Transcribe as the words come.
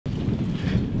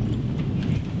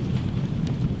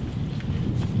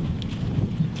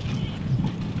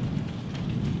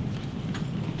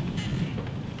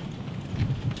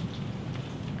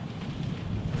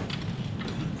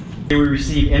May we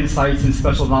receive insights and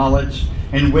special knowledge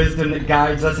and wisdom that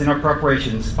guides us in our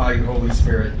preparations by your Holy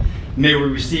Spirit. May we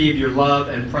receive your love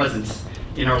and presence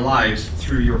in our lives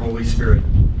through your Holy Spirit.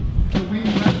 The wing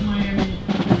left Miami,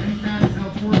 and fast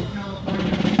held towards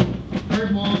California.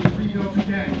 Third MAW is rebuilt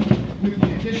again, with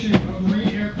the addition of Marine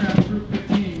Aircraft Group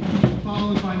 15,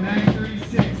 followed by MAG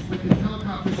 36 with its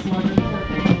helicopter squadron.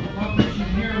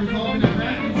 Operation Air resolved in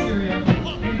Iraq and Syria,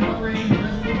 and Operation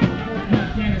Resolute Support in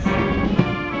Afghanistan.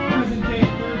 Present day,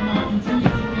 Third MAW continues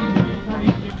to lead the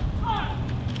reporting.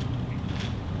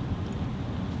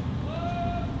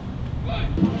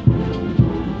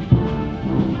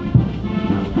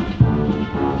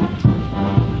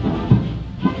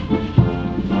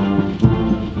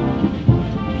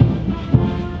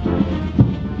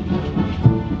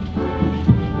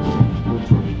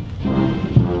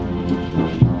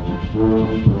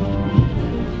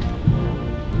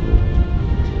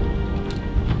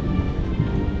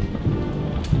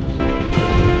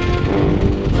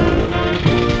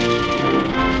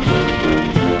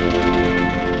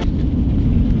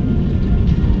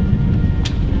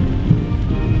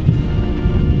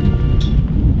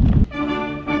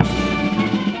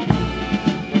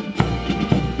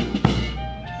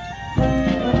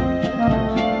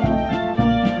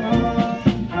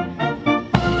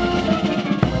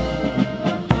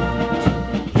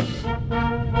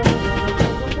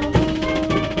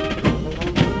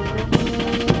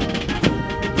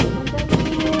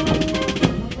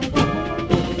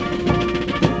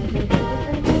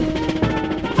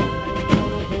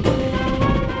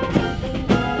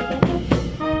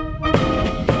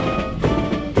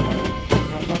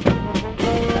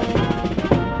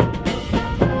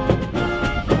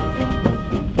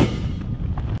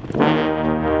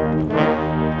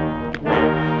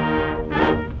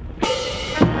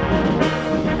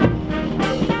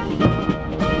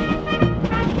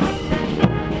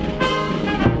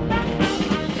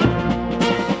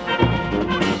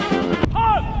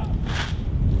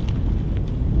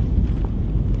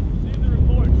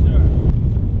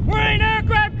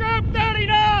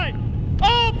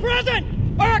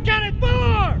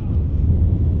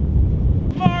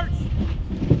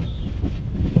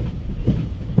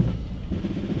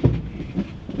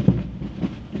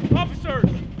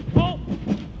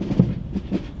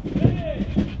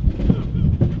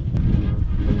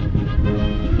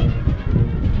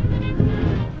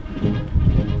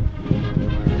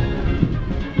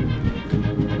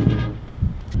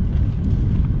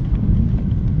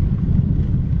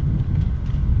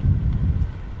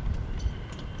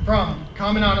 From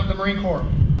Commandant of the Marine Corps.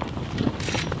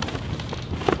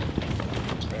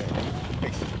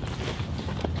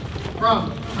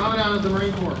 From Commandant of the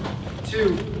Marine Corps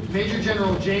to Major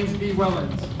General James B.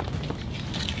 Wellens.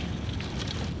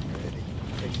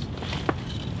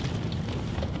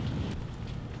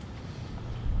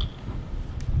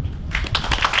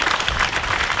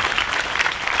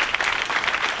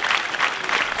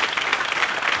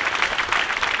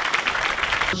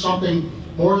 Something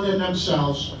more than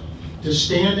themselves, to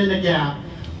stand in the gap,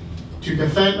 to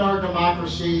defend our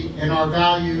democracy and our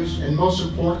values, and most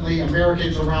importantly,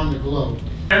 Americans around the globe.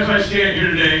 As I stand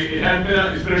here today,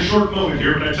 it's been a short moment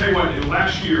here, but I tell you what, in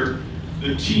last year,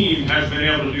 the team has been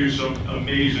able to do some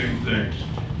amazing things.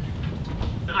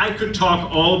 I could talk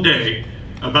all day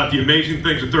about the amazing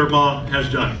things that Third MAW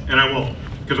has done, and I won't,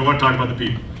 because I want to talk about the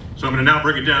people. So I'm going to now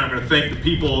bring it down. I'm going to thank the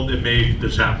people that made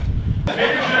this happen.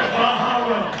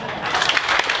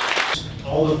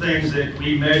 All the things that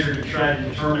we measure to try to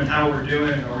determine how we're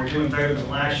doing, are we doing better than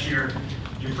last year,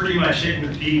 you're pretty much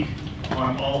hitting the peak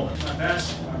on all of it. My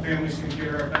best, my family's going to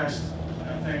give it our best.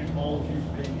 I thank all of you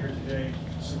for being here today.